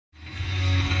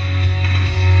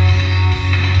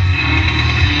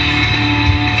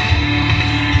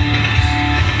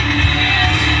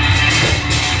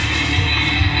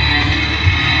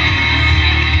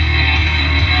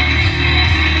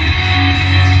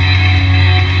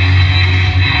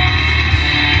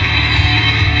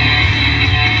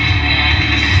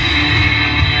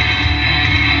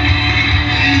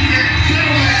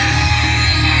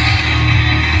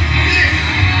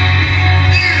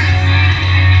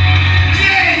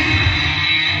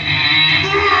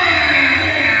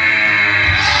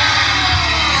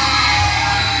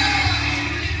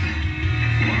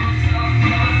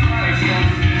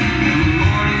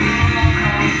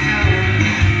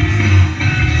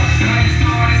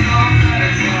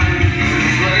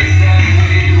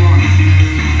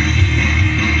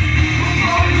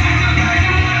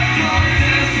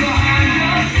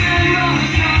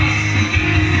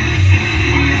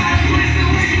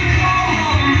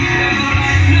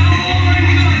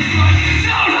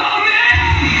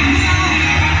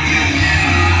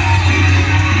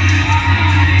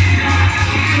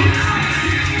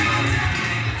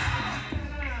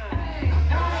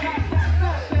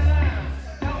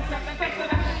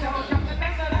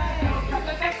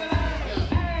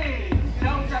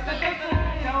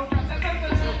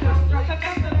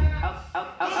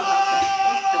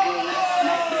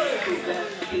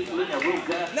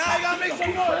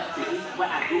what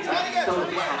I do up. So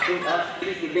what I think up.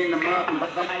 Stick it in the mud,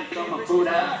 but the lights on my food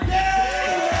up.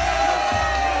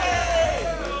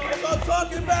 That's what I'm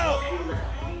talking about.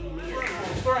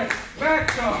 Straight,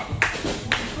 back up.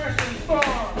 Fresh and far.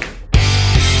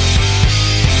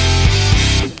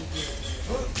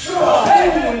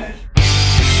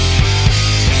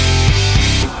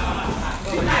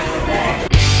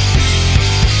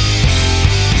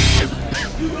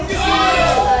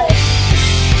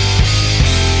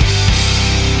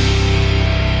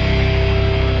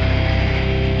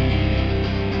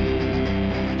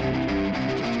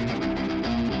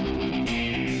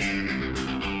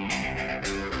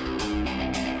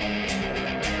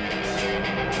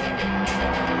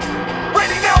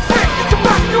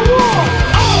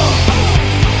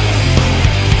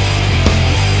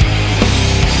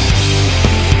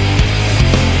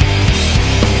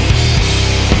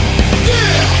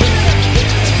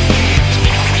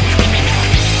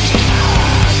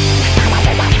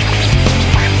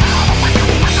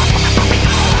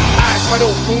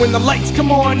 When the lights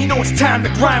come on, you know it's time to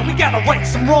grind. We gotta right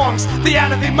some wrongs, they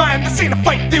out of their mind. This ain't a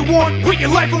fight they want. Put your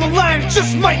life on the line, it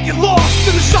just might get lost.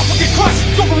 Then the shuffle get crushed,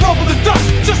 go from rubble to dust.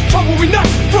 Just trouble we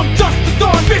nuts, from dusk to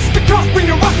dawn. Fist the cost, bring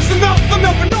your rockets enough. They'll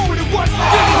never know what it was.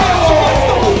 Then you have so much,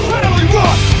 the whole penalty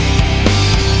rust.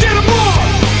 Get 'em on,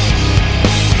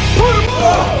 put 'em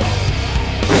on.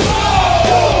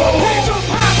 Hands up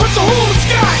high, put your hole in the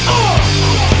sky.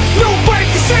 Nobody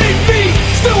can save me,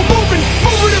 still moving,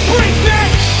 moving and break that.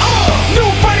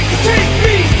 Nobody can take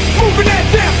me, moving at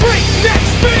that breakneck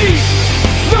speed.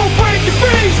 Nobody can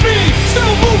faze me,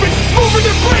 still moving, moving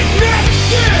and break that.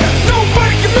 Yeah,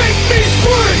 nobody can make me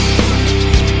free.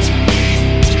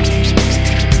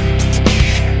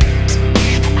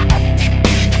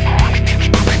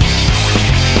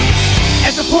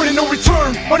 At the point of no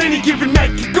return, on any given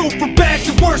night, can go from bad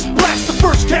to worse. Blast the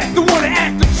first cat, the one to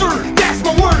act absurd. That's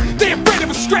my word, they afraid of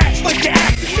a scratch like the act.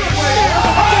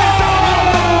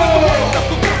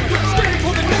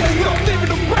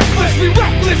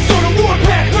 Reckless on a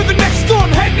warpath for the next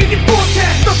storm, heading in your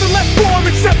forecast. Nothing left for 'em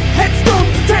except headstone.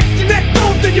 Protect your neck,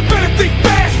 don't, then you better think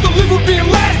fast. The live will be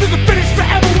last, there's a finish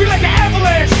forever. We like an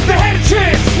avalanche, they had a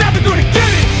chance, now they're gonna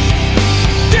get it.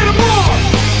 Get 'em on,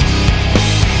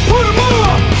 put 'em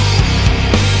on.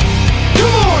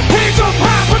 Come on, hands up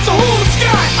high, put your hole in the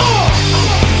sky.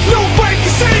 Nobody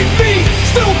can save me,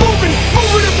 still moving,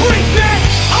 moving and break that.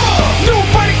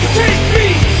 Nobody can take me,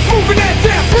 moving at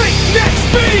that breakneck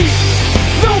speed.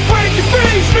 Nobody can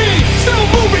faze me, still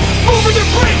moving, moving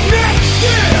and break that.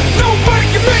 Yeah, nobody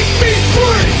can make me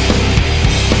free.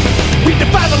 We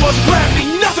defy the laws of gravity,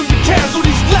 nothing but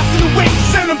casualties left in the wake.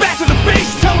 Send them back to the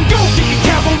base, tell them go get your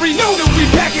cavalry. Know that we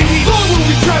packing heat, long will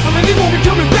we travel and they won't be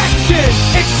coming back again.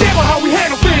 Example how we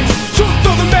handle things, truth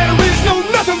of the matter is know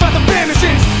nothing about the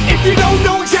vanishings. If you don't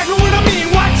know exactly what I mean,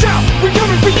 watch out, we're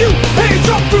coming for you, hands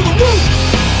up through the roof.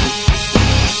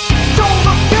 Don't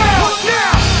look down,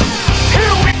 now,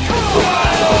 here we come.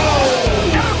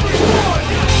 Everyone,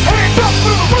 hands up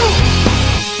through the roof.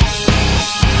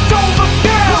 Don't look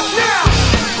down, now,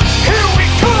 here we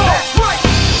come. That's right,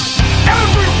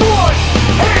 everyone,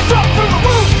 hands up through the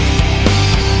roof.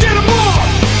 Get 'em on,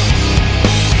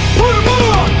 put 'em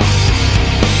on.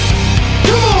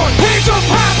 Come on, hands up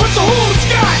high, put your hole in the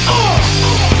sky.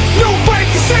 Nobody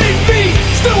can save me,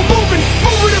 still moving,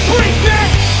 moving and break that.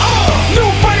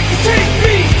 Nobody can take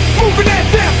me, moving at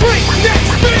that breakneck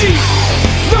speed.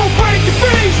 Nobody can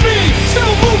faze me,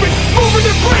 still moving, moving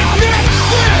and break that.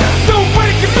 Yeah,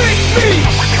 nobody can make me,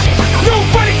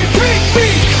 nobody can take me,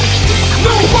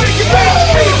 nobody can make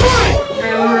me free.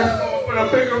 When I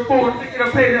pick her forward, thinking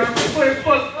of pay her, put it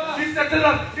full. He set it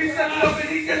up, and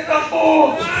he gets the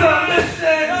ball.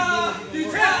 Submission.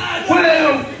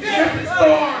 Will, get the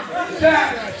storm. Jack,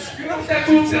 you know what that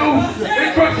move do?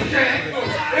 It crushes your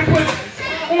ankles. It puts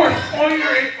force on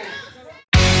your ankles.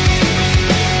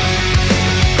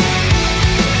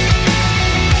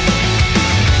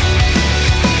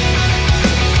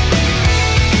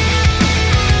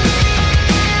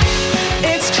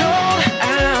 It's cold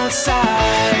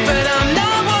outside, but I'm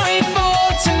not worried for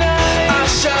tonight. I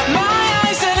shut my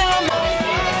eyes and I'm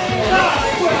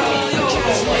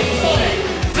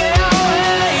they're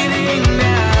waiting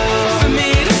now for me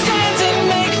to stand and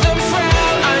make them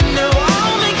proud. I know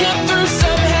I'll make it through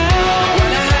somehow.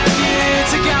 When I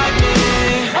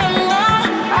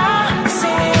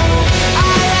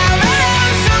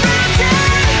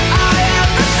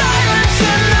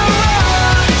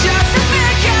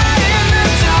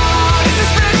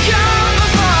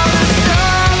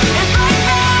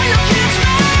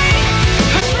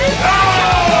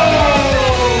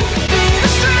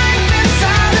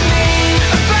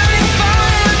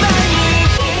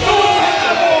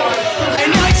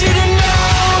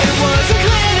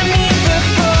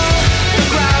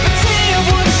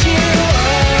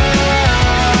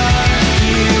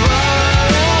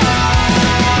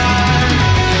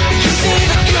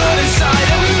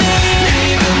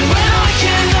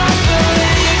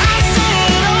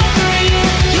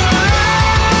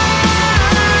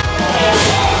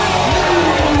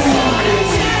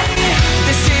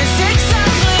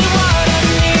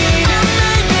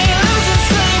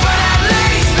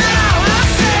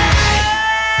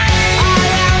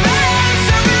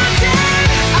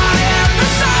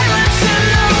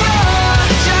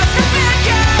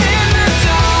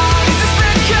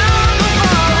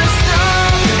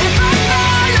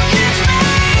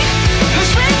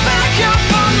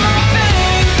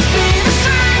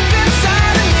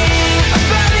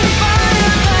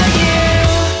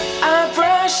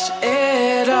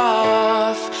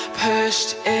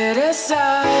pushed it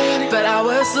aside, but I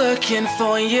was looking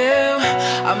for you.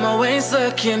 I'm always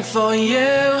looking for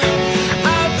you.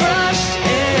 I brushed